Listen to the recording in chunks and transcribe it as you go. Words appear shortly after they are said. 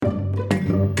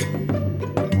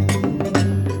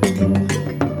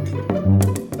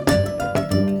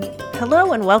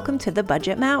and welcome to The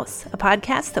Budget Mouse, a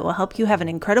podcast that will help you have an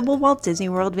incredible Walt Disney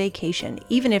World vacation,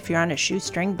 even if you're on a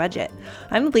shoestring budget.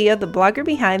 I'm Leah, the blogger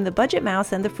behind The Budget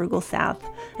Mouse and The Frugal South.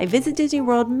 I visit Disney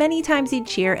World many times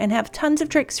each year and have tons of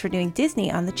tricks for doing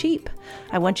Disney on the cheap.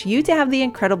 I want you to have the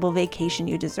incredible vacation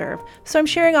you deserve, so I'm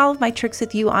sharing all of my tricks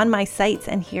with you on my sites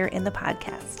and here in the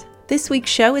podcast. This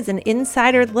week's show is an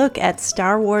insider look at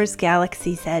Star Wars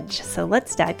Galaxy's Edge, so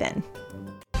let's dive in.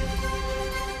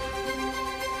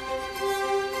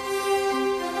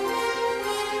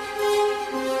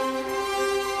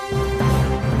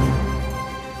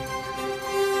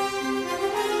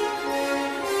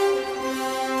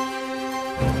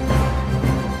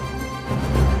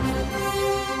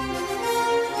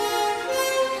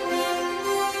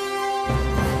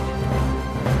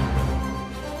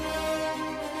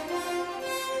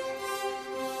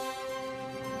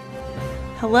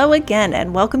 Hello again,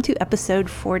 and welcome to episode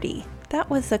 40. That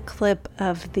was a clip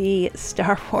of the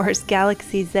Star Wars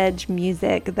Galaxy's Edge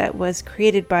music that was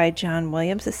created by John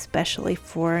Williams, especially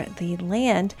for the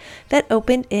land that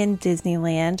opened in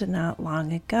Disneyland not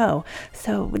long ago.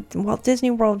 So Walt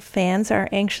Disney World fans are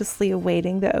anxiously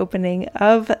awaiting the opening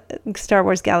of Star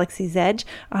Wars Galaxy's Edge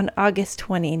on August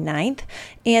 29th.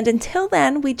 And until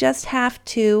then, we just have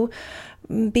to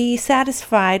be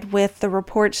satisfied with the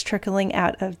reports trickling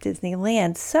out of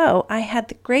Disneyland. So I had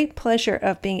the great pleasure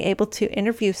of being able to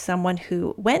interview someone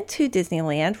who went to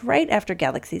Disneyland right after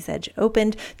Galaxy's Edge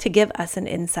opened to give us an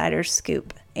insider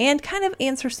scoop and kind of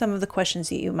answer some of the questions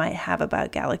that you might have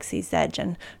about Galaxy's Edge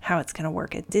and how it's going to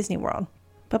work at Disney World.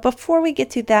 But before we get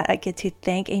to that, I get to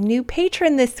thank a new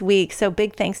patron this week. So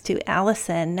big thanks to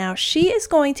Allison. Now, she is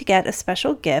going to get a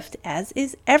special gift, as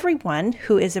is everyone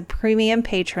who is a premium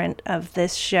patron of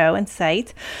this show and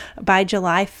site, by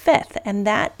July 5th. And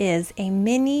that is a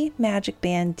mini Magic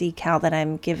Band decal that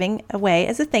I'm giving away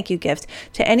as a thank you gift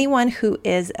to anyone who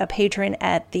is a patron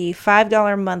at the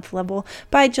 $5 a month level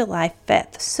by July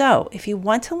 5th. So if you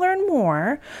want to learn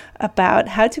more about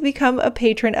how to become a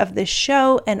patron of this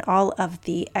show and all of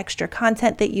the extra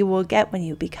content that you will get when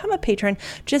you become a patron,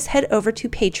 just head over to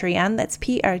Patreon. That's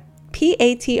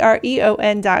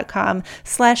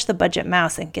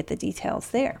patreon.com/thebudgetmouse and get the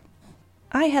details there.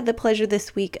 I had the pleasure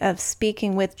this week of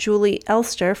speaking with Julie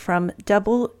Elster from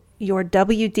your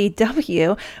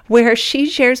WDW, where she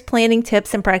shares planning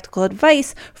tips and practical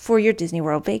advice for your Disney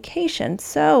World vacation.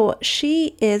 So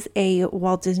she is a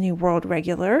Walt Disney World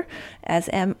regular, as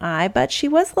am I, but she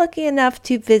was lucky enough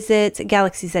to visit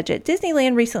Galaxy's Edge at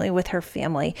Disneyland recently with her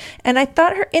family. And I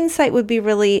thought her insight would be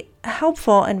really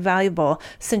helpful and valuable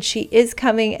since she is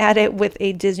coming at it with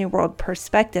a Disney World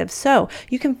perspective. So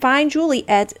you can find Julie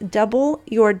at WDW.com,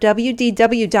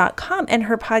 and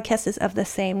her podcast is of the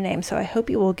same name. So I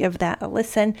hope you will give that a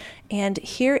listen. And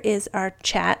here is our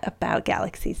chat about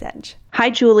Galaxy's Edge. Hi,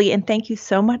 Julie, and thank you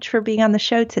so much for being on the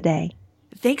show today.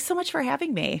 Thanks so much for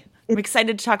having me. I'm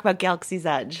excited to talk about Galaxy's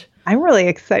Edge. I'm really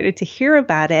excited to hear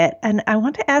about it. And I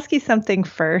want to ask you something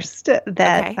first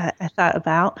that I thought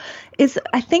about is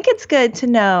I think it's good to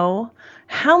know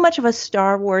how much of a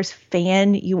Star Wars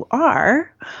fan you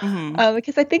are,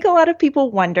 because I think a lot of people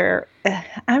wonder,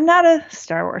 I'm not a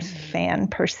Star Wars fan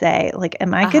per se. Like,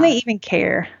 am I going to even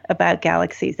care about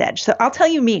Galaxy's Edge? So I'll tell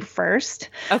you me first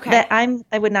that I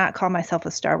would not call myself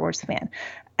a Star Wars fan.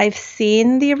 I've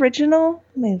seen the original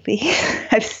movie.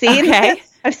 I've seen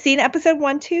episode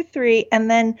 1, 2, 3, and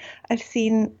then I've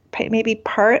seen maybe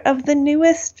part of the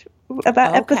newest,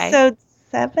 about episode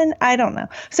 7. I don't know.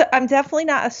 So I'm definitely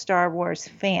not a Star Wars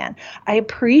fan. I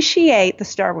appreciate the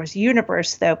Star Wars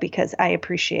universe, though, because I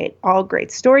appreciate all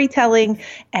great storytelling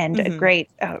and a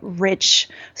great, rich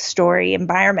story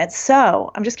environment. So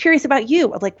I'm just curious about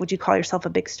you. Like, would you call yourself a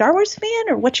big Star Wars fan,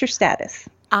 or what's your status?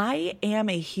 I am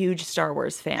a huge Star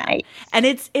Wars fan. Nice. And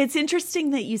it's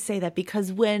interesting that you say that,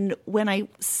 because when I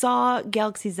saw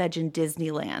Galaxy's Edge in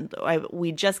Disneyland,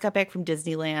 we just got back from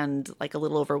Disneyland like a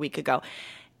little over a week ago.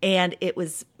 And it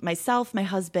was myself, my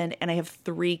husband, and I have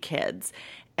 3 kids.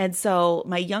 And so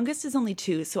my youngest is only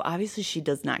 2, so obviously she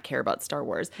does not care about Star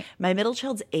Wars. My middle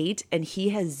child's 8, and he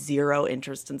has 0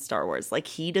 interest in Star Wars. Like,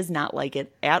 he does not like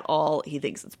it at all. He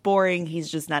thinks it's boring.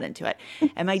 He's just not into it.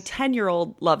 And my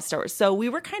 10-year-old loves Star Wars. So we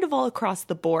were kind of all across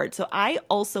the board. So I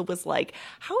also was like,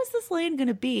 how is this land going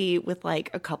to be with,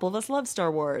 like, a couple of us love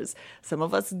Star Wars, some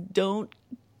of us don't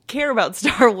care about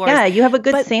Star Wars. Yeah, you have a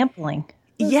good sampling.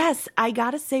 Yes, I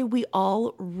gotta say we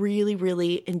all really,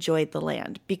 really enjoyed the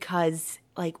land because,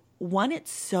 like, one,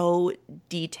 it's so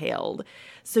detailed.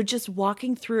 So just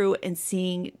walking through and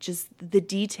seeing just the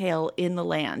detail in the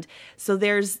land. So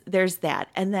there's that.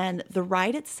 And then the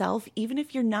ride itself, even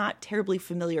if you're not terribly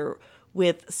familiar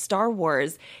with Star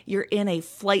Wars, you're in a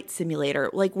flight simulator,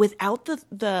 like without the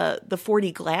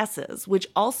 4D glasses, which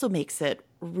also makes it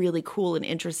really cool and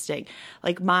interesting.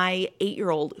 Like my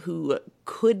 8-year-old who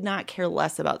could not care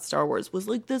less about Star Wars was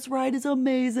like, this ride is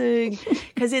amazing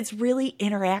because it's really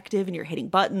interactive and you're hitting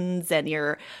buttons and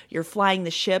you're flying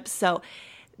the ship. So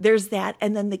there's that.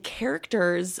 And then the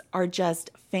characters are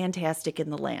just fantastic in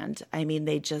the land. I mean,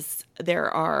 there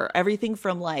are everything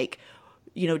from like,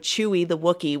 Chewie the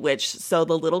Wookiee, so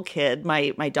the little kid,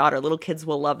 my daughter, little kids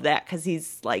will love that because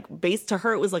he's like, based to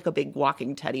her, it was like a big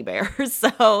walking teddy bear.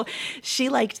 So she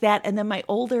liked that. And then my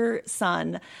older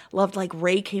son loved, like,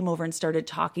 Ray came over and started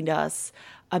talking to us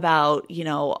about,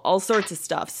 all sorts of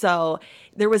stuff. So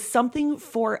there was something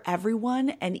for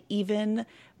everyone. And even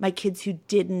my kids who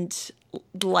didn't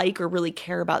like or really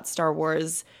care about Star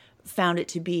Wars found it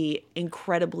to be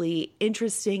incredibly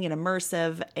interesting and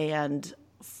immersive and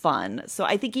fun. So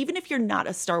I think even if you're not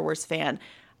a Star Wars fan,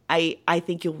 I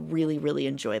think you'll really, really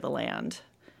enjoy the land.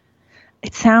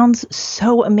 It sounds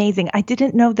so amazing. I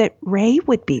didn't know that Ray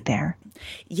would be there.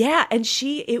 Yeah, and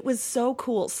it was so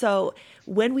cool. So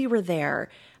when we were there,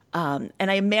 and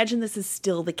I imagine this is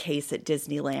still the case at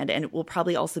Disneyland, and it will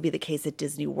probably also be the case at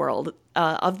Disney World.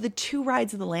 Of the 2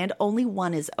 rides in the land, only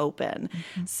one is open.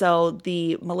 Mm-hmm. So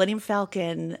the Millennium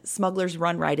Falcon Smuggler's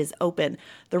Run ride is open.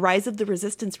 The Rise of the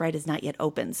Resistance ride is not yet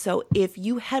open. So if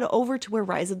you head over to where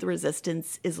Rise of the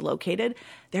Resistance is located,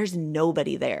 there's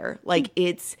nobody there. Like,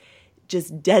 it's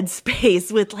just dead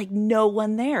space with like no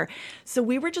one there. So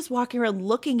we were just walking around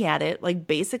looking at it, like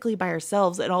basically by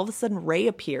ourselves, and all of a sudden Ray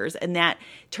appears, and that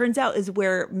turns out is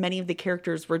where many of the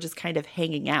characters were just kind of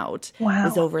hanging out. Wow.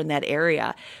 Was over in that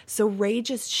area. So Ray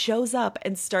just shows up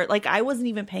and I wasn't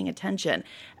even paying attention.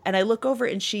 And I look over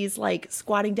and she's like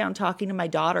squatting down talking to my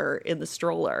daughter in the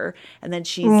stroller. And then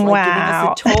she's like giving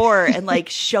us a tour and like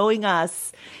showing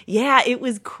us. Yeah, it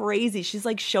was crazy. She's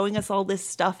like showing us all this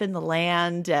stuff in the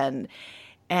land, and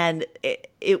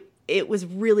it was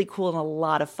really cool and a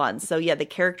lot of fun. So yeah, the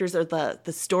characters are the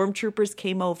stormtroopers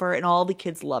came over, and all the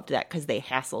kids loved that because they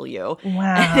hassle you.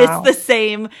 Wow. And it's the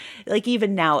same, like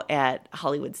even now at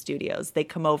Hollywood Studios, they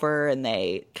come over and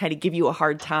they kind of give you a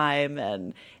hard time,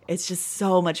 and it's just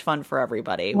so much fun for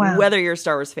everybody, whether you're a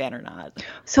Star Wars fan or not.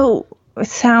 So it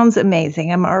sounds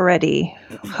amazing. I'm already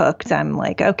hooked. I'm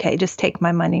like, okay, just take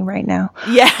my money right now.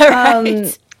 Yeah,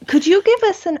 right. Could you give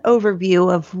us an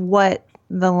overview of what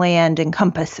the land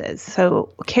encompasses?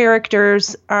 So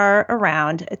characters are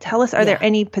around. Tell us, are there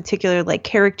any particular like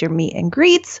character meet and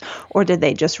greets, or did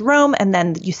they just roam? And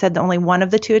then you said that only one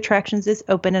of the 2 attractions is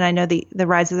open, and I know the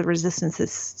Rise of the Resistance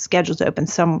is scheduled to open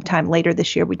sometime later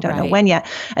this year. We don't know when yet.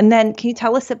 And then can you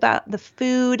tell us about the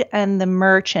food and the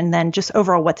merch, and then just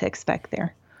overall what to expect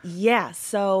there? Yeah,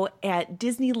 so at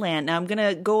Disneyland, now I'm going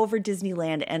to go over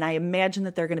Disneyland, and I imagine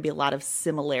that there are going to be a lot of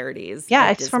similarities.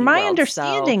 Yeah, it's from my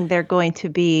understanding, they're going to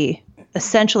be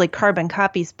essentially carbon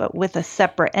copies, but with a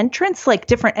separate entrance, like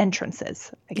different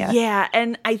entrances, I guess. Yeah,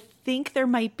 and I think there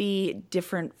might be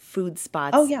different food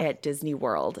spots at Disney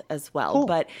World as well. Cool.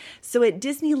 But so at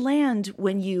Disneyland,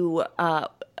 when you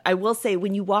I will say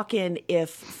when you walk in, if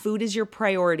food is your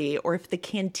priority, or if the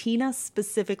cantina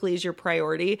specifically is your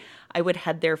priority, I would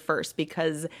head there first,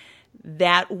 because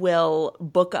that will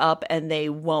book up and they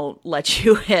won't let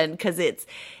you in because it's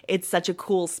such a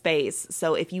cool space.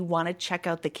 So if you want to check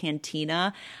out the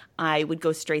cantina, I would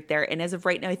go straight there. And as of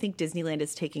right now, I think Disneyland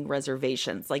is taking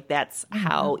reservations. Like that's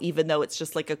how, even though it's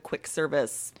just like a quick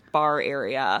service bar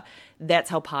area, that's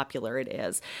how popular it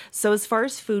is. So as far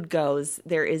as food goes,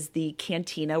 there is the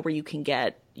cantina where you can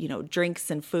get,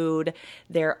 drinks and food.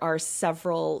 There are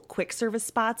several quick service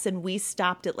spots, and we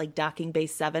stopped at like Docking Bay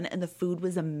 7, and the food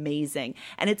was amazing.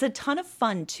 And it's a ton of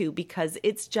fun too, because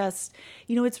it's just,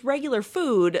 it's regular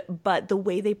food, but the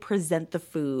way they present the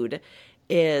food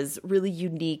is really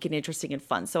unique and interesting and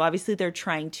fun. So obviously they're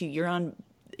trying to, you're on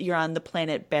the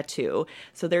planet Batuu,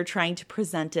 so they're trying to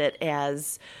present it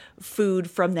as food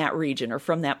from that region or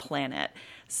from that planet.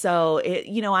 So,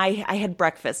 I had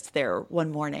breakfast there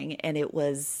one morning, and it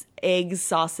was eggs,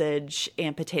 sausage,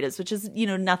 and potatoes, which is,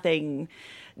 nothing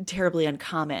terribly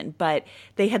uncommon. But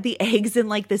they had the eggs in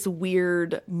like this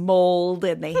weird mold,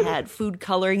 and they had food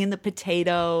coloring in the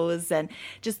potatoes, and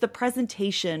just the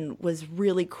presentation was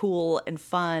really cool and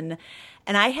fun.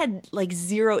 And I had like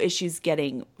zero issues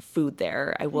getting food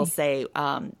there, I will say,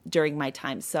 during my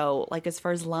time. So like as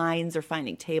far as lines or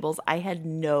finding tables, I had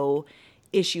no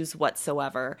issues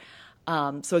whatsoever.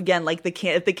 So again, like the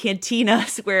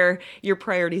cantinas where your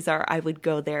priorities are, I would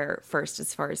go there first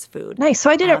as far as food. Nice. So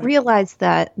I didn't realize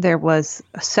that there was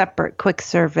a separate quick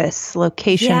service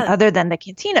location other than the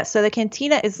cantina. So the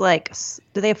cantina is like,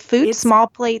 do they have food, small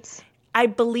plates? I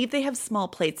believe they have small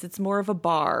plates. It's more of a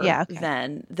bar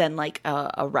than like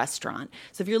a restaurant.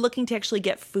 So if you're looking to actually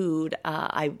get food,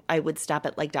 I would stop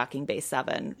at like Docking Bay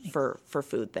 7 for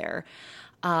food there.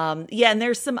 And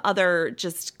there's some other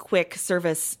just quick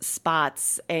service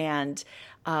spots and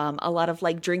a lot of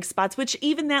like drink spots, which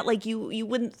even that like you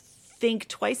wouldn't think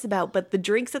twice about, but the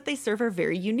drinks that they serve are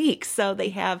very unique. So they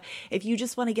have, if you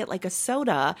just want to get like a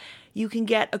soda, you can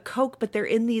get a Coke, but they're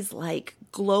in these like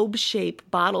globe shaped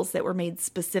bottles that were made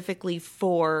specifically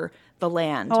for the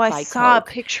land. Oh, I saw a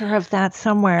picture of that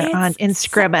somewhere on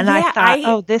Instagram, and I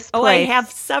thought, this place. I have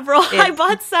several. I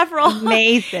bought several.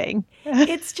 Amazing.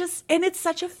 It's just, and it's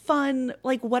such a fun,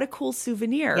 like, what a cool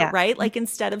souvenir, right? Like,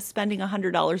 instead of spending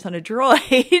 $100 on a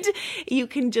droid, you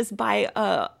can just buy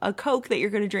a Coke that you're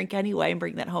going to drink anyway and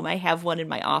bring that home. I have one in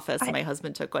my office. My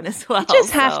husband took one as well. I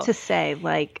just have to say,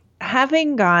 like,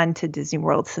 having gone to Disney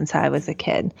World since I was a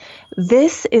kid,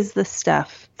 this is the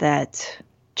stuff that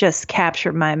just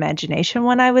captured my imagination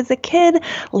when I was a kid,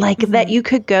 like that you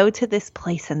could go to this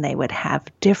place and they would have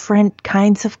different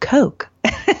kinds of Coke.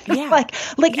 And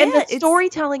the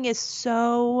storytelling is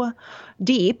so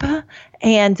deep,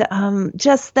 and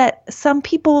just that some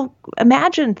people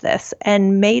imagined this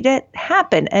and made it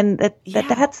happen, and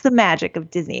that's the magic of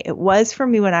Disney. It was for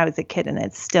me when I was a kid, and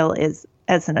it still is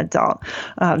as an adult.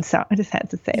 So I just had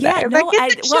to say that.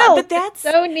 But that's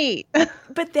so neat.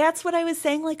 But that's what I was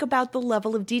saying, like, about the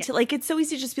level of detail. Like, it's so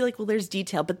easy to just be like, well, there's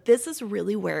detail, but this is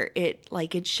really where it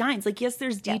shines. Like, yes,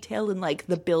 there's detail in like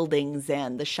the buildings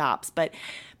and the shops, but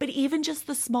even just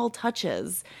the small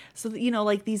touches. So,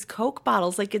 like these Coke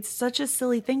bottles, like, it's such a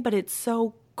silly thing, but it's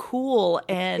so cool,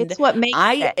 and it's what makes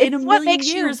in a million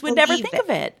years would never think of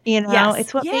it.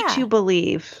 It's what makes you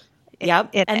believe.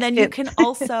 Yep. And then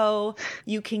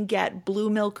you can get blue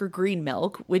milk or green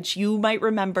milk, which you might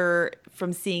remember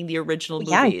from seeing the original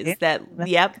movies.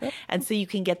 And so you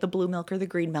can get the blue milk or the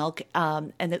green milk.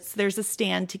 And there's a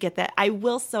stand to get that.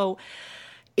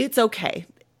 It's okay.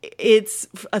 It's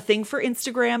a thing for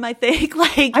Instagram, I think.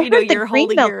 Like, I heard the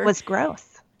green milk was gross.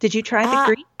 Did you try the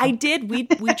green? I did. We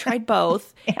tried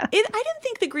both. I didn't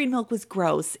think the green milk was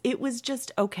gross. It was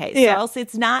just okay. So I'll say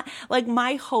it's not like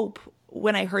my hope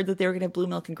when I heard that they were going to have blue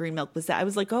milk and green milk was that I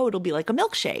was like, oh, it'll be like a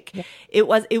milkshake. Yeah.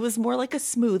 It was more like a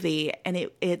smoothie, and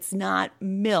it's not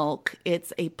milk.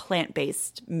 It's a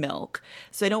plant-based milk.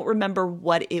 So I don't remember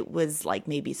what it was like,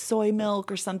 maybe soy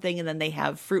milk or something. And then they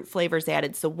have fruit flavors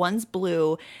added. So one's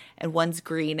blue and one's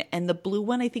green. And the blue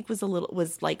one I think was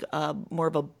like more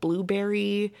of a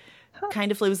blueberry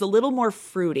kind of flavor. It was a little more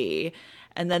fruity.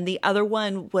 And then the other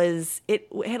one it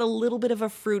had a little bit of a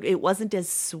fruit. It wasn't as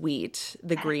sweet,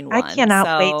 the green one. I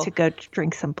cannot wait to go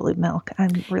drink some blue milk.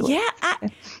 I'm really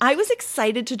I was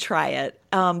excited to try it.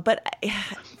 But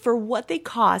for what they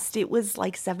cost, it was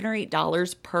like $7 or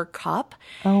 $8 per cup.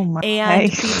 Oh my!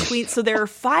 And so there are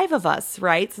 5 of us,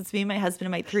 right? So it's me, my husband,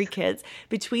 and my 3 kids.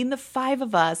 Between the 5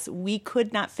 of us, we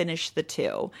could not finish the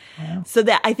 2. Wow. So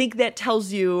I think that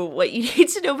tells you what you need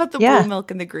to know about the blue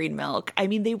milk and the green milk. I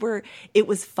mean, it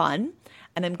was fun.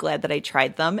 And I'm glad that I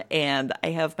tried them. And I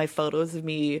have my photos of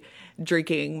me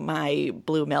drinking my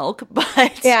blue milk. But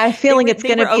I have a feeling it's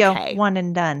going to be a one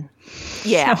and done.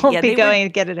 Yeah. I won't be going to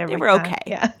get it every time. They were okay.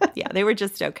 Yeah, they were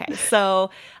just okay. So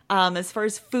as far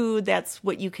as food, that's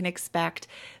what you can expect.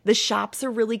 The shops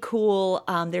are really cool.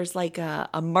 There's like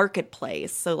a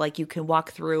marketplace. So like you can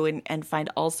walk through and find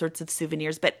all sorts of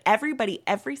souvenirs. But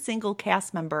every single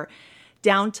cast member,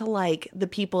 down to like the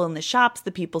people in the shops,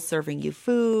 the people serving you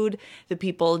food, the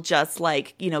people just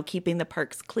like, keeping the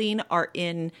parks clean, are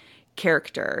in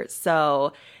character.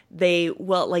 So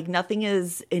nothing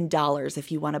is in dollars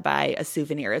if you want to buy a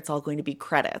souvenir. It's all going to be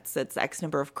credits. It's X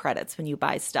number of credits when you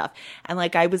buy stuff. And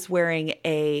like I was wearing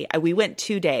we went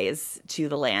 2 days to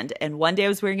the land, and one day I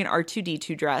was wearing an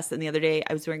R2-D2 dress, and the other day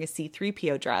I was wearing a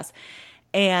C-3PO dress.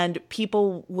 And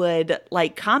people would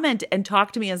like comment and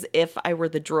talk to me as if I were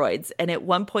the droids. And at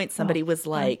one point somebody was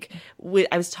like,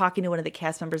 I was talking to one of the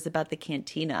cast members about the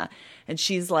cantina, and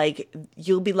she's like,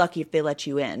 you'll be lucky if they let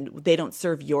you in. They don't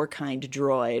serve your kind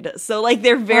droid. So like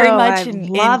they're very much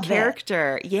in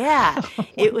character. Yeah.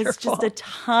 It was just a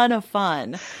ton of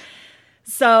fun.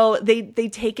 So they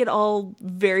take it all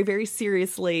very, very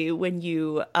seriously when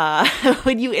you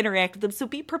interact with them. So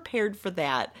be prepared for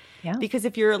that. Yeah. Because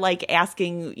if you're like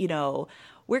asking,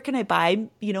 where can I buy,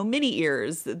 mini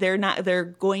ears? They're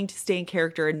going to stay in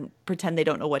character and pretend they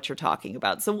don't know what you're talking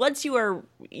about. So once you are,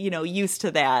 used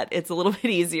to that, it's a little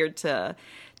bit easier to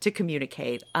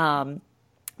communicate.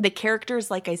 The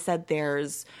characters, like I said,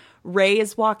 there's Ray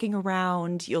is walking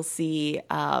around. You'll see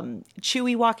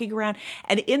Chewie walking around.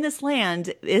 And in this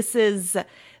land, this is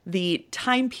the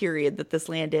time period that this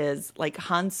land is. Like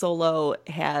Han Solo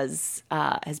has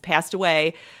passed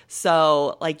away.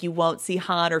 So like you won't see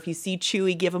Han, or if you see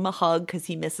Chewie, give him a hug because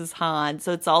he misses Han.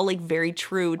 So it's all like very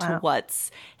true to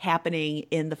what's happening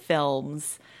in the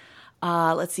films.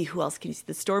 Let's see, who else can you see?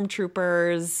 The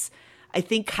Stormtroopers. I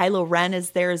think Kylo Ren is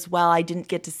there as well. I didn't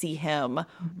get to see him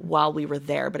while we were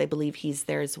there, but I believe he's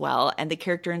there as well. And the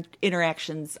character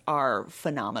interactions are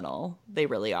phenomenal. They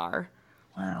really are.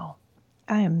 Wow.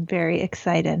 I am very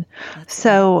excited.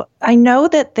 So I know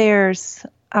that there's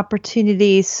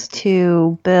opportunities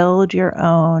to build your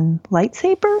own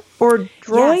lightsaber or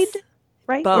droid. Yes.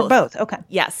 Right? Both. Or both. Okay.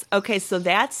 Yes. Okay. So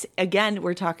that's, again,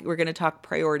 we're going to talk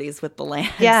priorities with the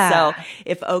land. Yeah. So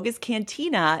if Oga's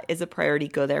Cantina is a priority,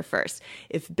 go there first.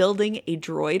 If building a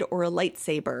droid or a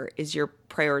lightsaber is your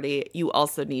priority, you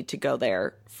also need to go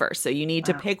there first. So you need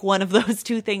to pick one of those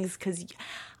two things, because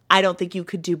I don't think you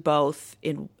could do both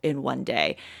in one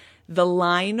day. The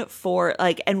line for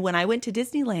and when I went to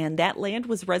Disneyland, that land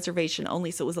was reservation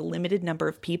only. So it was a limited number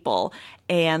of people.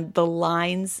 And the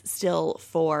lines still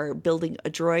for building a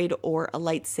droid or a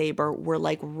lightsaber were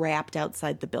wrapped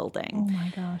outside the building. Oh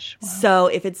my gosh. Wow. So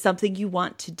if it's something you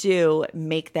want to do,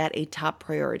 make that a top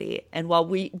priority. And while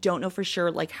we don't know for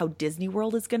sure how Disney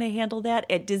World is going to handle that,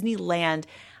 at Disneyland,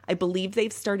 I believe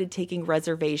they've started taking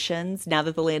reservations now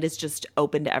that the land is just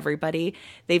open to everybody.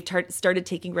 They've started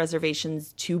taking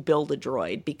reservations to build a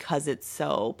droid because it's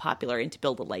so popular, and to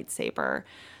build a lightsaber.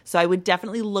 So I would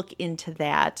definitely look into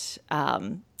that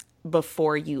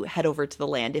before you head over to the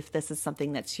land, if this is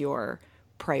something that's your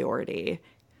priority.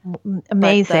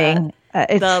 Amazing.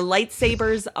 The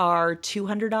lightsabers are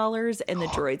 $200 and the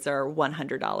droids are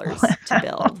 $100 to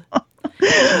build.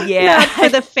 Yeah. Not for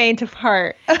the faint of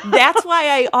heart. That's why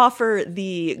I offer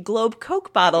the Globe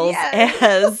Coke bottles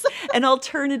as an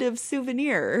alternative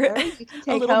souvenir. You can take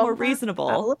a little home more reasonable.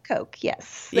 A bottle of Coke.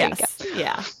 Yes. There you go.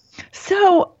 Yeah.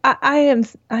 So I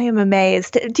am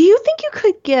amazed. Do you think you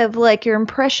could give your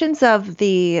impressions of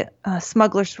the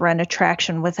Smuggler's Run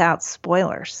attraction without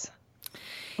spoilers?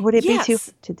 Would it be too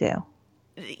hard to do?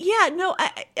 Yeah, no,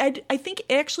 I think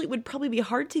actually it would probably be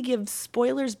hard to give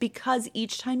spoilers, because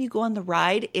each time you go on the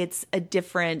ride, it's a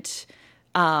different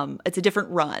run.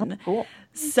 Oh, cool.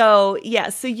 So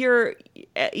so you're,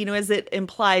 as it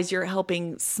implies, you're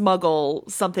helping smuggle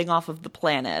something off of the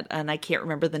planet, and I can't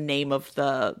remember the name of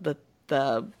the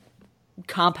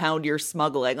compound you're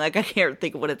smuggling. I can't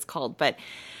think of what it's called, but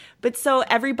so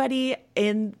everybody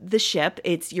in the ship,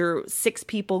 it's your 6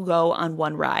 people go on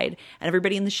one ride, and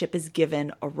everybody in the ship is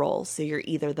given a role. So you're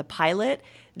either the pilot,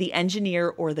 the engineer,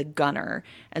 or the gunner.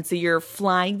 And so you're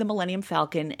flying the Millennium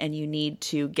Falcon, and you need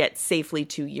to get safely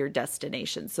to your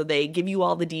destination. So they give you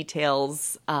all the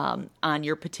details on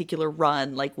your particular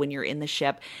run, when you're in the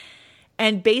ship.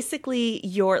 And basically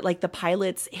you're the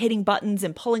pilot's hitting buttons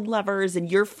and pulling levers,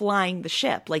 and you're flying the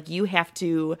ship. You have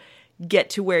to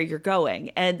get to where you're going,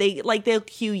 and they'll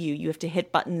cue you. You have to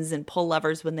hit buttons and pull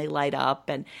levers when they light up,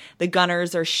 and the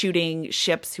gunners are shooting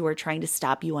ships who are trying to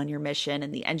stop you on your mission,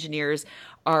 and the engineers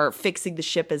are fixing the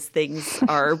ship as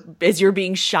you're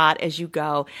being shot as you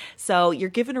go. So you're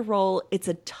given a role. It's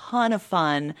a ton of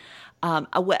fun.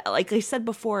 Like I said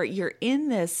before, you're in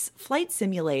this flight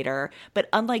simulator, but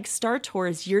unlike Star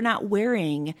Tours, you're not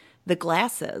wearing the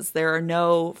glasses. There are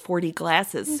no 4D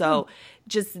glasses. Mm-hmm. So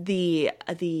just the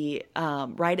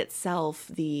ride itself,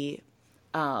 what's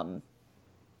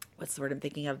the word I'm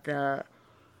thinking of? The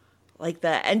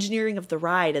engineering of the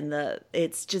ride, and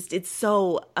it's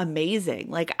so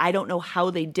amazing. I don't know how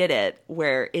they did it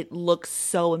where it looks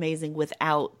so amazing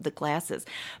without the glasses.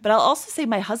 But I'll also say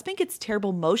my husband gets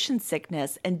terrible motion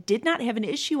sickness and did not have an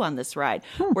issue on this ride.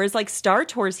 Whereas Star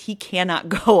Tours, he cannot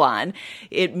go on.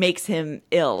 It makes him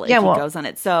ill if he goes on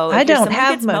it. So I don't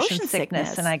have motion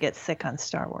sickness, and I get sick on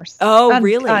Star Wars. Oh,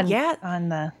 really? Yeah. On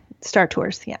the Star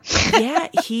Tours, yeah. Yeah,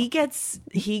 he gets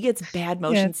bad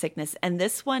motion sickness, and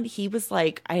this one he was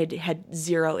I had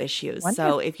zero issues.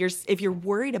 Wonderful. So if you're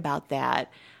worried about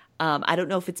that, I don't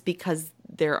know if it's because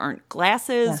there aren't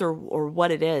glasses or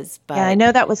what it is, but I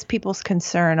know that was people's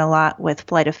concern a lot with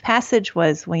Flight of Passage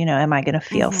was, am I going to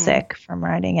feel sick from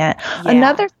riding it? Yeah.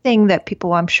 Another thing that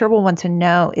people I'm sure will want to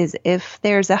know is if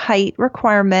there's a height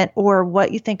requirement or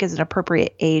what you think is an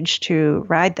appropriate age to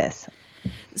ride this.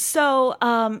 So,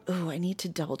 I need to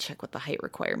double check what the height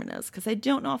requirement is because I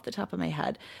don't know off the top of my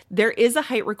head. There is a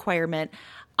height requirement.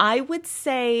 I would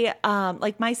say,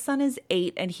 like my son is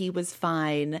 8 and he was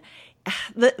fine.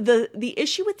 The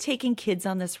issue with taking kids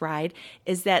on this ride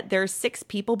is that there are 6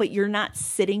 people, but you're not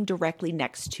sitting directly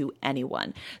next to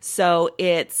anyone. So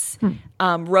it's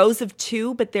rows of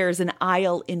 2, but there's an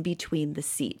aisle in between the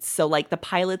seats. So like the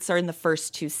pilots are in the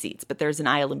first 2 seats, but there's an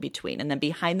aisle in between. And then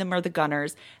behind them are the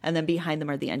gunners, and then behind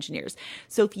them are the engineers.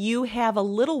 So if you have a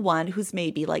little one who's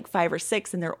maybe like 5 or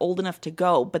 6 and they're old enough to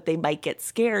go, but they might get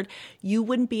scared, you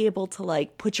wouldn't be able to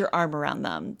like put your arm around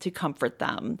them to comfort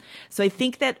them. So I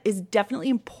think that is definitely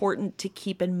important to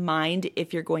keep in mind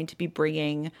if you're going to be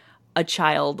bringing a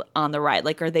child on the ride.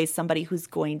 Like, are they somebody who's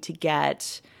going to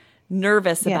get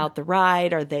nervous about the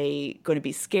ride? Are they going to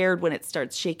be scared when it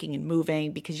starts shaking and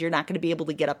moving because you're not going to be able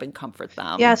to get up and comfort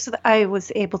them? Yeah, so I was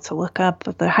able to look up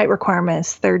the height requirement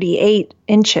is 38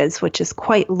 inches, which is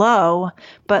quite low.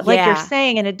 But like you're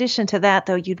saying, in addition to that,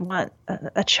 though, you'd want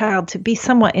a child to be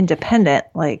somewhat independent,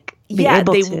 like be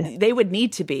able to. They would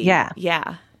need to be. Yeah.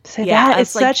 Yeah. So that is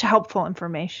such helpful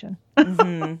information.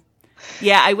 Mm-hmm.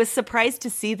 Yeah, I was surprised to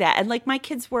see that. And like my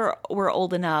kids were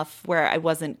old enough where I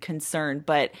wasn't concerned.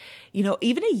 But, you know,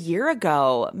 even a year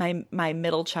ago, my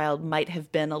middle child might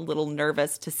have been a little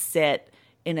nervous to sit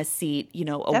in a seat, you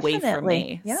know, away from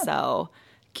me. Yeah. So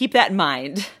keep that in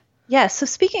mind. Yeah. So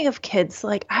speaking of kids,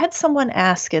 like I had someone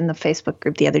ask in the Facebook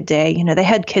group the other day, you know, they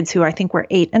had kids who I think were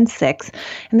 8 and 6,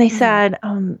 and they said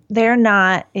they're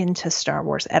not into Star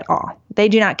Wars at all. They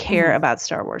do not care about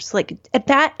Star Wars. Like at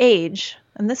that age,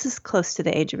 and this is close to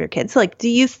the age of your kids, like, do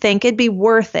you think it'd be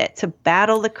worth it to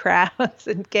battle the crowds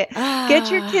and get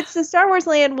your kids to Star Wars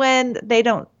Land when they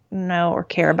don't know or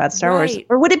care about Star Wars?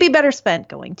 Or would it be better spent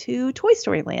going to Toy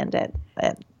Story Land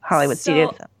at Hollywood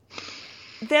Studios?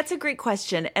 That's a great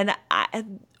question. And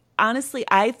honestly,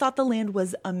 I thought the land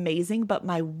was amazing, but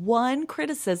my one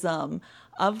criticism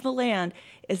of the land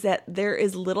is that there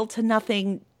is little to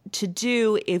nothing to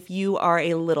do if you are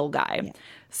a little guy. Yeah.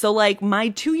 So like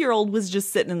my 2-year-old was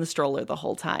just sitting in the stroller the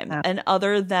whole time. And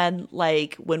other than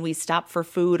like when we stopped for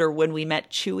food or when we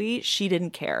met Chewie, she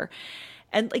didn't care.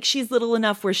 And like she's little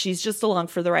enough where she's just along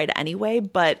for the ride anyway.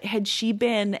 But had she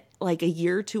been like a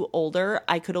year or 2 older,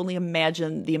 I could only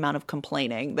imagine the amount of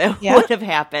complaining that would have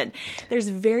happened. There's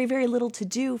very, very little to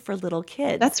do for little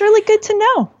kids. That's really good to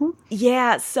know.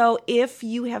 Yeah. So if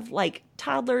you have like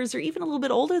toddlers or even a little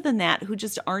bit older than that who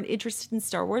just aren't interested in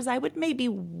Star Wars, I would maybe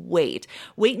wait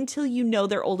until you know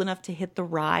they're old enough to hit the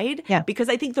ride. Yeah. Because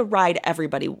I think the ride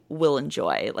everybody will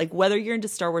enjoy, like whether you're into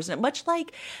Star Wars, much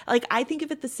like I think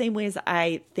of it the same way as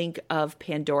I think of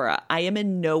Pandora. I am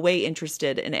in no way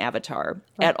interested in Avatar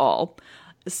at all.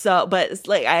 So, but it's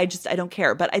like, I don't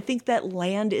care. But I think that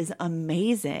land is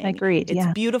amazing. Agreed.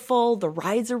 It's beautiful. The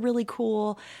rides are really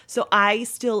cool. So I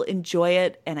still enjoy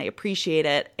it and I appreciate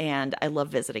it and I love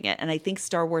visiting it. And I think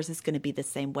Star Wars is going to be the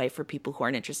same way for people who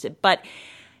aren't interested. But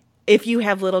if you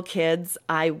have little kids,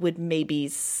 I would maybe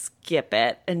skip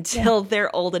it until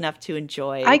they're old enough to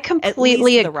enjoy. I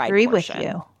completely agree with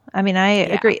you. I mean, I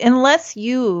agree. Unless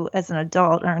you, as an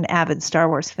adult, are an avid Star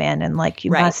Wars fan and like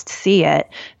you must see it,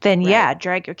 then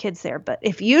drag your kids there. But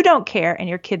if you don't care and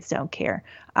your kids don't care,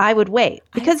 I would wait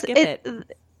because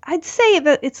I'd say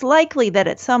that it's likely that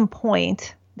at some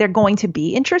point they're going to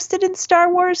be interested in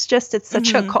Star Wars. Just it's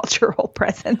such a cultural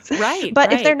presence, right?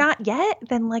 But if they're not yet,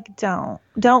 then like don't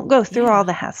go through all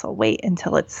the hassle. Wait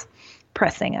until it's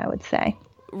pressing, I would say.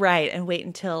 Right, and wait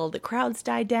until the crowds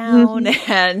die down,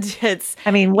 and it's.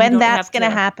 I mean, when that's going to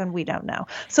happen, we don't know.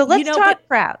 So let's talk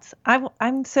crowds.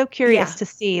 I'm so curious to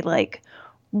see like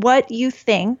what you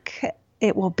think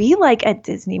it will be like at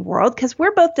Disney World, because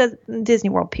we're both Disney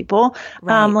World people.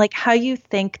 Right. Like how you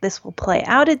think this will play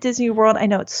out at Disney World. I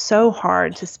know it's so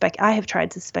hard to I have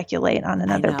tried to speculate on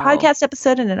another podcast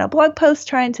episode and in a blog post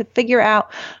trying to figure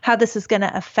out how this is going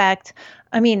to affect.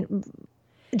 I mean,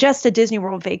 just a Disney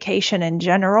World vacation in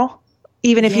general,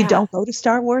 even if you don't go to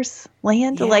Star Wars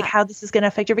Land, like how this is going to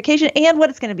affect your vacation and what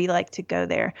it's going to be like to go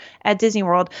there at Disney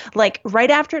World, like right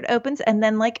after it opens and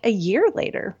then like a year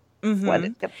later, what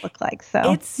it's going to look like.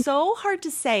 So it's so hard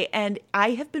to say. And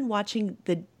I have been watching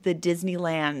the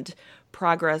Disneyland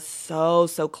progress so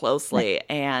closely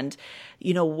and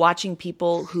watching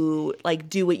people who like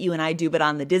do what you and I do but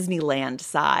on the Disneyland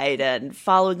side and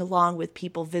following along with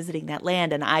people visiting that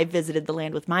land. And I visited the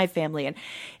land with my family, and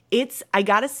I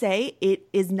gotta say, it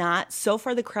is not, so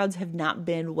far the crowds have not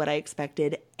been what I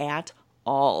expected at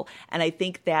all. And I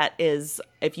think that is,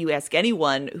 if you ask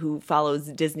anyone who follows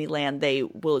Disneyland, they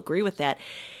will agree with that.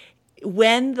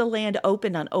 when the land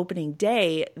opened on opening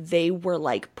day, they were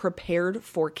like prepared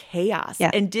for chaos.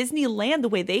 Yeah. And Disneyland, the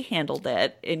way they handled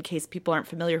it, in case people aren't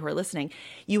familiar who are listening,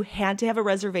 you had to have a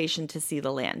reservation to see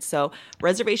the land. So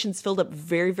reservations filled up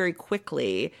very, very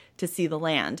quickly to see the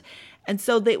land. And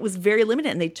so it was very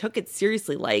limited, and they took it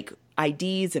seriously, like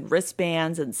IDs and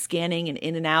wristbands and scanning and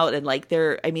in and out. And like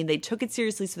they took it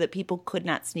seriously so that people could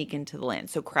not sneak into the land.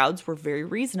 So crowds were very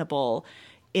reasonable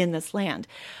in this land.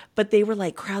 But they were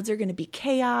like, crowds are going to be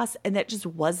chaos. And that just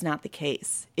was not the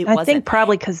case. I think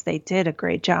probably because they did a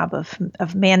great job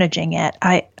of managing it.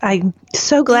 I'm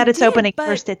so glad it's opening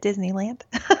first at Disneyland.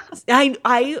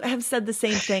 I have said the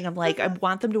same thing. I'm like, I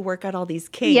want them to work out all these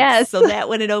kinks so that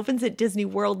when it opens at Disney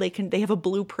World, they have a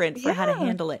blueprint for how to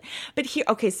handle it. But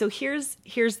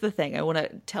here's the thing. I want to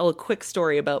tell a quick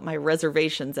story about my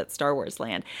reservations at Star Wars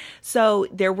Land. So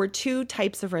there were two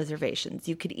types of reservations.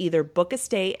 You could either book a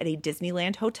stay at a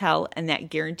Disneyland hotel, and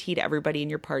that guaranteed everybody in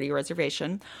your party a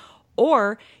reservation.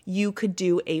 Or you could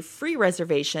do a free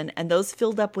reservation, and those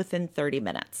filled up within 30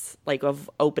 minutes, like of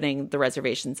opening the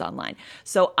reservations online.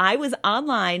 So I was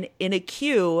online in a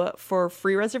queue for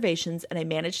free reservations, and I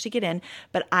managed to get in,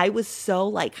 but I was so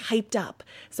like hyped up.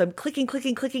 So I'm clicking,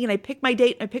 and I pick my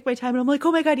date, and I pick my time, and I'm like,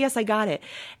 oh my God, yes, I got it.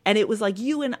 And it was like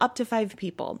you and up to 5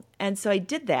 people. And so I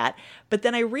did that. But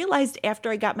then I realized after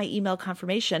I got my email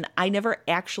confirmation, I never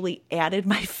actually added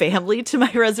my family to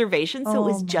my reservation. So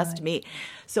it was just me.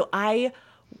 So I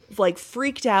like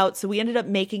freaked out. So we ended up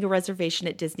making a reservation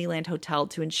at Disneyland Hotel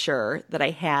to ensure that I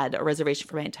had a reservation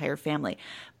for my entire family.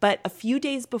 But a few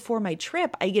days before my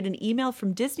trip, I get an email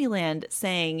from Disneyland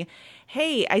saying,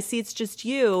 hey, I see it's just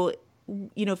you.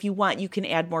 You know, if you want, you can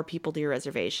add more people to your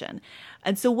reservation.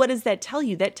 And so what does that tell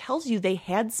you? That tells you they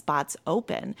had spots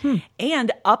open.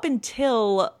 And up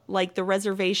until like the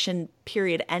reservation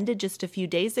period ended just a few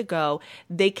days ago,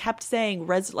 they kept saying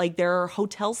like there are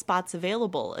hotel spots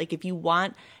available. Like if you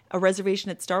want a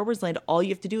reservation at Star Wars Land, all you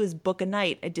have to do is book a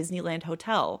night at Disneyland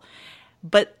Hotel.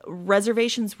 But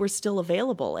reservations were still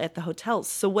available at the hotels.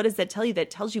 So what does that tell you? That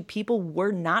tells you people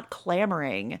were not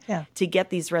clamoring to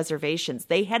get these reservations.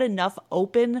 They had enough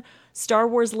open Star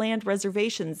Wars Land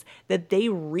reservations that they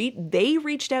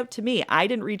reached out to me. I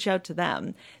didn't reach out to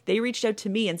them. They reached out to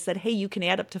me and said, hey, you can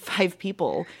add up to 5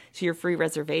 people to your free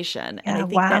reservation. And I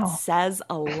think that says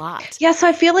a lot. Yeah, so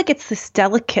I feel like it's this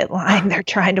delicate line they're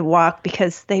trying to walk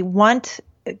because they want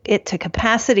it to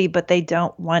capacity, but they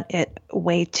don't want it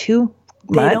way too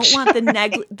They don't want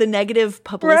the negative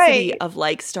publicity of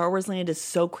like Star Wars Land is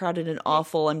so crowded and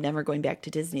awful. I'm never going back to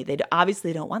Disney. They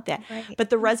obviously don't want that. Right. But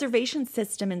the reservation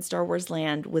system in Star Wars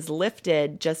Land was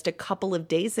lifted just a couple of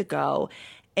days ago.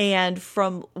 And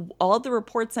from all the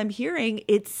reports I'm hearing,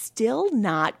 it's still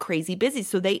not crazy busy.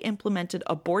 So they implemented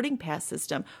a boarding pass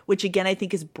system, which again, I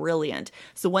think is brilliant.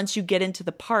 So once you get into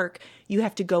the park, you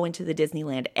have to go into the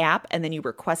Disneyland app and then you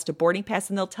request a boarding pass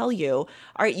and they'll tell you, all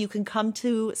right, you can come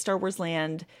to Star Wars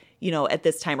Land, you know, at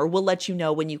this time, or we'll let you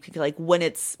know when you can, like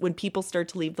when people start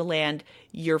to leave the land,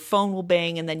 your phone will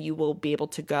bang and then you will be able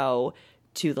to go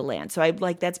to the land. So I'm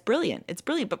like, that's brilliant. It's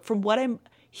brilliant. But from what I'm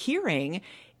hearing,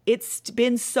 it's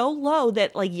been so low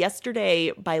that like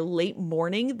yesterday by late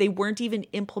morning, they weren't even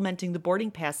implementing the boarding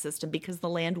pass system because the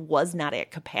land was not at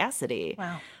capacity.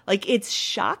 Wow. Like it's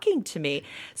shocking to me.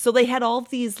 So they had all of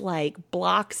these like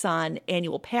blocks on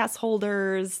annual pass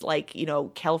holders, like, you know,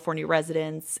 California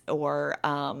residents or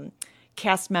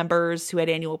cast members who had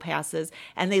annual passes.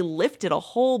 And they lifted a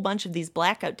whole bunch of these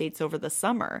blackout dates over the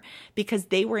summer because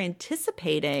they were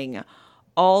anticipating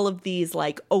all of these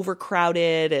like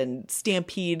overcrowded and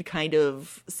stampede kind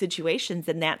of situations.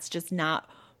 And that's just not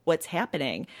what's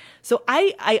happening. So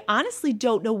I honestly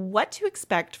don't know what to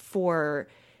expect for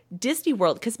Disney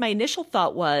World because my initial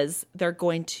thought was they're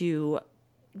going to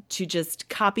just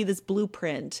copy this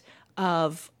blueprint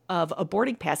of a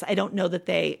boarding pass. I don't know that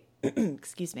they,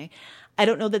 excuse me, I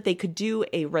don't know that they could do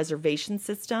a reservation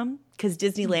system because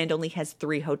Disneyland only has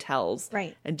 3 hotels.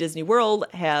 Right. And Disney World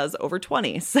has over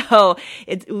 20. So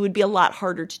it would be a lot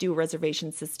harder to do a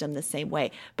reservation system the same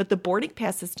way. But the boarding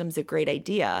pass system is a great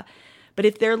idea. But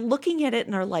if they're looking at it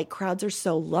and are like, crowds are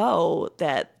so low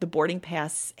that the boarding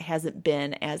pass hasn't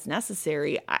been as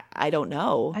necessary, I don't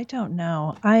know. I don't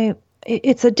know.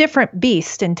 it's a different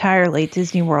beast entirely,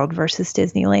 Disney World versus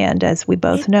Disneyland, as we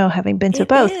both know, having been to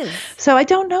both. Is. So I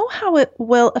don't know how it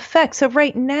will affect. So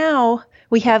right now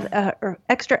we have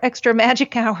extra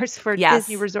magic hours for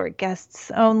Disney Resort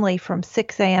guests only from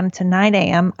 6 a.m. to 9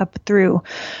 a.m. up through.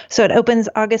 So it opens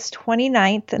August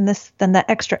 29th, and then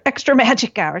the extra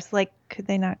magic hours, like, could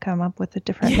they not come up with a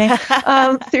different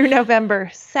name, through November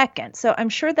 2nd. So I'm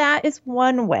sure that is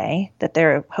one way that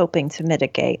they're hoping to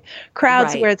mitigate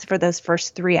crowds, where it's for those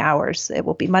first 3 hours. It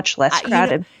will be much less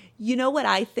crowded. You know what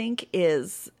I think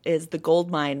is the gold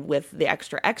mine with the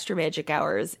extra magic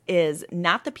hours is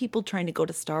not the people trying to go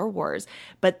to Star Wars,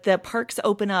 but the parks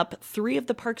open up. 3 of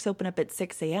the parks open up at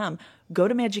 6 a.m. Go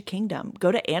to Magic Kingdom.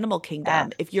 Go to Animal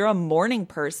Kingdom. If you're a morning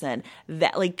person,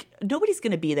 that nobody's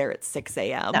going to be there at 6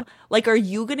 a.m. No. Are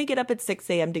you going to get up at 6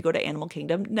 a.m. to go to Animal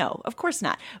Kingdom? No, of course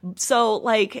not. So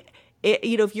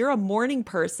if you're a morning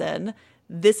person,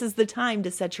 this is the time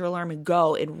to set your alarm and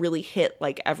go and really hit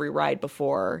every ride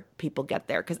before people get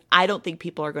there. Because I don't think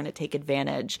people are going to take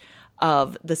advantage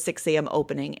of the 6 a.m.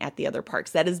 opening at the other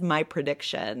parks. That is my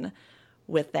prediction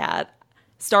with that.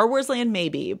 Star Wars Land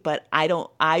maybe, but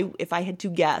if I had to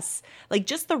guess,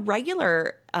 just the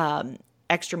regular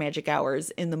extra magic hours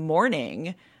in the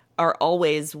morning are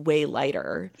always way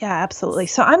lighter. Yeah, absolutely.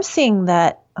 So I'm seeing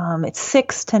that it's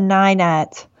 6 to 9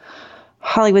 at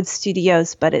Hollywood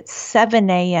Studios, but it's 7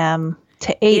 a.m.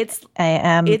 to 8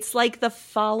 a.m. It's the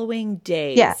following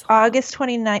days. Yeah, August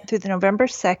 29th through the November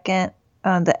 2nd.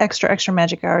 The extra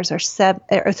magic hours are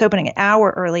it's opening an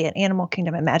hour early at Animal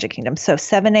Kingdom and Magic Kingdom. So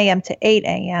 7 a.m. to 8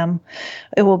 a.m.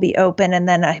 it will be open. And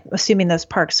then I'm assuming those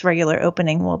parks' regular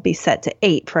opening will be set to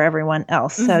 8 for everyone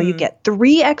else. So you get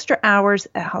 3 extra hours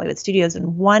at Hollywood Studios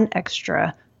and 1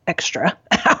 extra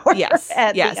hour.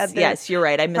 Yes, you're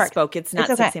right. I misspoke. It's not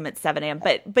 6 a.m. It's 7 a.m.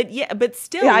 But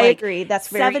still, I agree. That's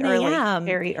very 7 early. a.m.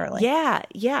 Very early. Yeah.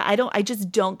 I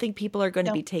just don't think people are going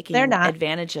to be taking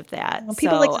advantage of that. Well,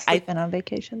 people like to sleep in on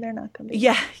vacation. They're not going to be.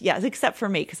 Yeah, except for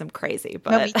me because I'm crazy.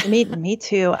 But no, me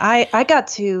too. I got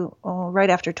to right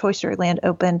after Toy Story Land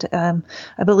opened.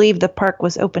 I believe the park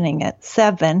was opening at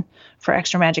 7 for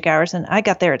extra magic hours, and I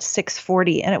got there at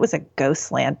 6:40, and it was a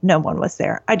ghost land. No one was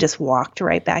there. I just walked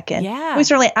right back in. Yeah,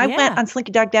 I went on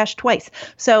Slinky Dog Dash twice.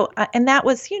 So, and that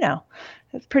was,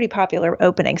 a pretty popular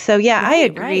opening. So yeah, I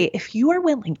agree. Right. If you are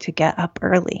willing to get up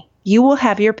early, you will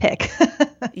have your pick.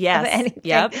 Yes.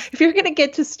 Yep. If you're going to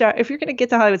get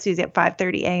to Hollywood Studios at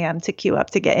 5:30 a.m. to queue up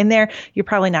to get in there, you're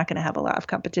probably not going to have a lot of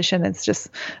competition. It's just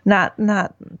not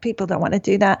people don't want to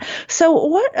do that. So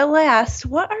what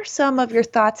are some of your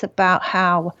thoughts about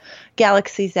how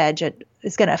Galaxy's Edge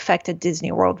is going to affect a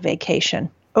Disney World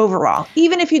vacation overall?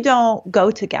 Even if you don't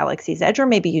go to Galaxy's Edge, or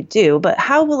maybe you do, but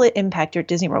how will it impact your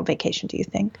Disney World vacation, do you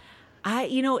think?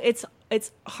 It's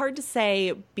hard to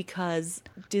say because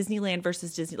Disneyland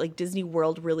versus Disney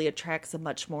World really attracts a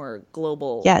much more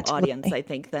global audience, I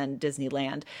think, than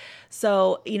Disneyland.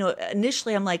 So,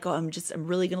 initially I'm like, I'm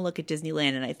really going to look at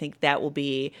Disneyland, and I think that will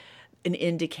be an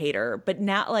indicator. But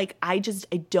now, I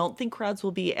don't think crowds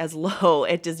will be as low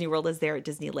at Disney World as they're at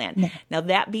Disneyland. No. Now,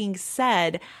 that being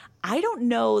said, I don't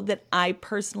know that I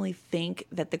personally think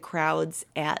that the crowds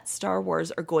at Star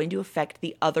Wars are going to affect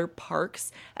the other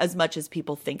parks as much as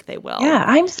people think they will. Yeah,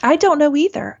 I don't know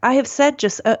either. I have said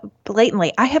just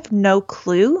blatantly, I have no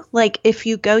clue. If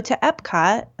you go to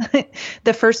Epcot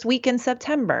the first week in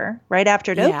September, right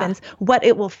after it opens, what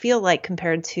it will feel like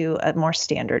compared to a more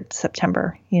standard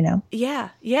September, Yeah.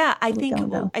 I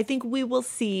think we will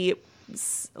see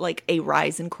a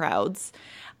rise in crowds.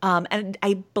 And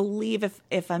I believe,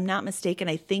 if I'm not mistaken,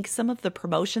 I think some of the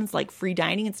promotions like free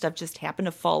dining and stuff just happen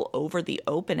to fall over the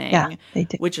opening, they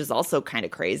do. Which is also kind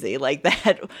of crazy.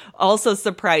 That also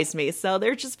surprised me. So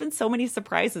there's just been so many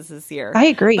surprises this year. I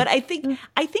agree. But I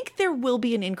think there will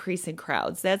be an increase in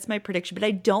crowds. That's my prediction. But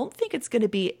I don't think it's going to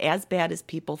be as bad as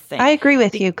people think. I agree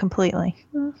with you completely.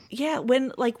 Yeah,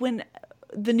 when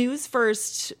the news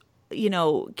first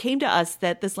came to us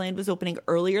that this land was opening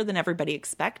earlier than everybody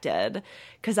expected,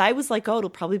 because I was like, it'll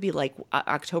probably be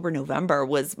October, November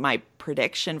was my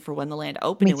prediction for when the land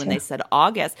opened. And when they said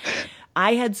August,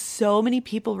 I had so many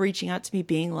people reaching out to me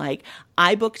being like,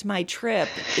 I booked my trip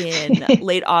in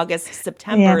late August,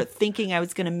 September, thinking I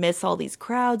was going to miss all these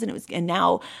crowds, and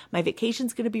now my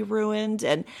vacation's going to be ruined.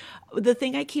 And the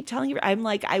thing I keep telling you, I'm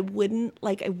like, I wouldn't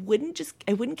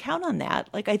count on that.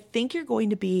 I think you're going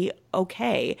to be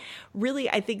okay. Really,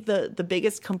 I think the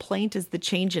biggest complaint is the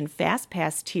change in Fast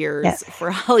Pass tiers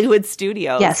for Hollywood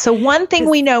Studios. Yeah. So one thing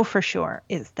we know for sure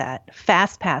is that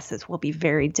Fast Passes will be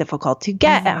very difficult to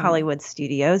get at Hollywood Hollywood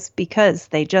Studios because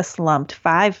they just lumped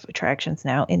 5 attractions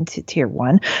now into Tier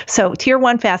 1. So Tier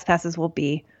 1 Fast Passes will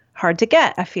be hard to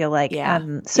get, I feel like.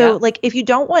 Like if you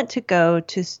don't want to go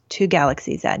to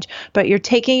Galaxy's Edge, but you're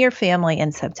taking your family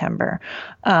in September,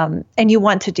 and you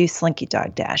want to do Slinky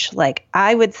Dog Dash, like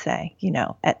I would say,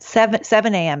 at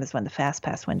 7 a.m. is when the Fast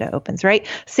Pass window opens, right?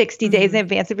 60 days in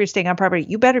advance if you're staying on property,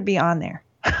 you better be on there.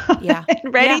 Yeah.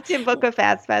 And ready to book a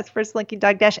Fast Pass for Slinky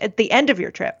Dog Dash at the end of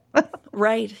your trip.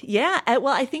 Right. Yeah.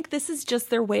 Well, I think this is just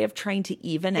their way of trying to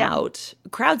even out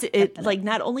crowds. It like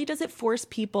not only does it force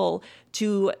people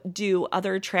to do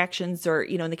other attractions or,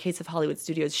 in the case of Hollywood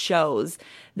Studios, shows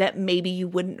that maybe you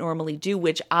wouldn't normally do,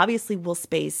 which obviously will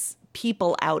space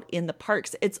people out in the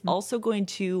parks. It's also going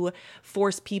to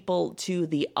force people to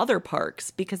the other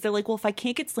parks because they're like, well, if I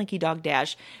can't get Slinky Dog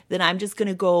Dash, then I'm just going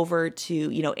to go over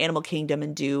to, Animal Kingdom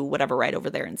and do whatever ride over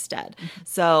there instead.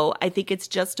 So I think it's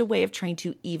just a way of trying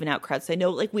to even out crowds. I know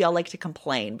like we all like to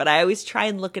complain, but I always try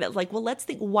and look at it like, well, let's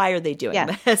think, why are they doing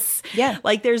this? Yeah.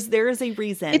 Like there is a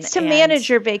reason. It's to manage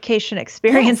your vacation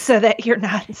experience so that you're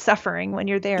not suffering when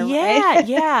you're there. Yeah. Right?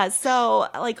 Yeah. So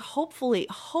like hopefully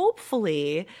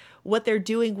what they're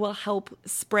doing will help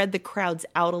spread the crowds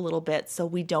out a little bit so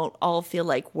we don't all feel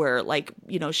like we're like,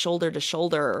 shoulder to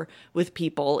shoulder with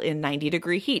people in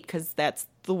 90-degree heat, because that's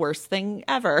the worst thing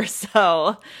ever.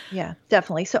 So yeah,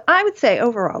 definitely. So I would say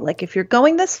overall, like if you're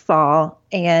going this fall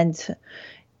and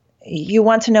you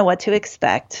want to know what to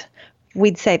expect,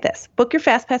 we'd say this: book your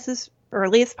Fast Passes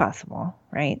early as possible,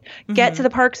 right? Get to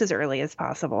the parks as early as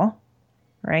possible.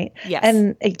 Right. Yes.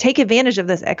 And take advantage of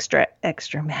this extra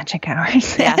magic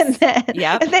hours. Yes.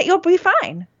 And then you'll be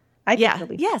fine. I think you'll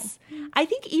be fine. I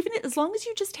think even as long as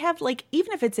you just have like,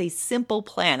 even if it's a simple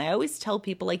plan, I always tell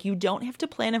people like, you don't have to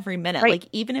plan every minute. Right. Like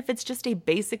even if it's just a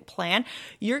basic plan,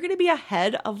 you're going to be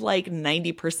ahead of like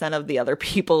 90% of the other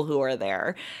people who are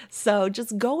there. So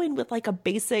just go in with like a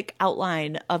basic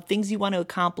outline of things you want to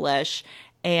accomplish,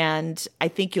 and I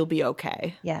think you'll be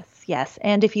okay. Yes.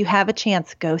 And if you have a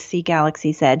chance, go see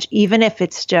Galaxy's Edge, even if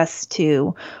it's just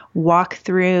to walk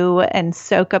through and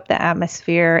soak up the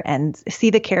atmosphere and see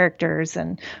the characters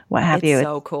and what have you. It's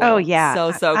so cool. Oh, yeah.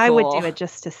 So cool. I would do it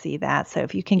just to see that. So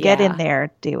if you can get in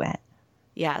there, do it.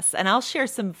 Yes. And I'll share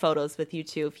some photos with you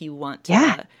too if you want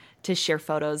to share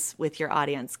photos with your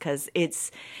audience, because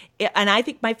and I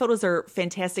think my photos are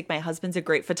fantastic. My husband's a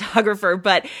great photographer,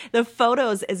 but the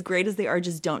photos, as great as they are,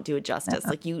 just don't do it justice.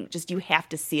 Like you have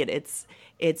to see it.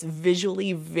 It's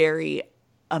visually very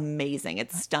amazing.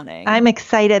 It's stunning. I'm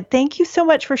excited. Thank you so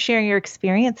much for sharing your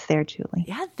experience there, Julie.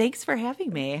 Yeah, thanks for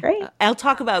having me. Great. I'll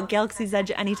talk about Galaxy's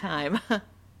Edge anytime.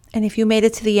 And if you made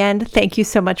it to the end, thank you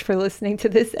so much for listening to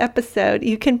this episode.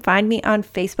 You can find me on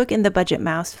Facebook in the Budget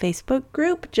Mouse Facebook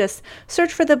group. Just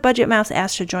search for the Budget Mouse,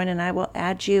 ask to join, and I will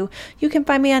add you. You can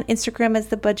find me on Instagram as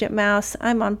the Budget Mouse.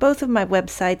 I'm on both of my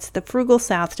websites,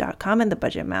 thefrugalsouth.com and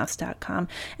thebudgetmouse.com.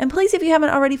 And please, if you haven't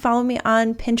already, follow me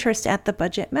on Pinterest at the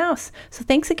Budget Mouse. So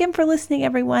thanks again for listening,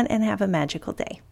 everyone, and have a magical day.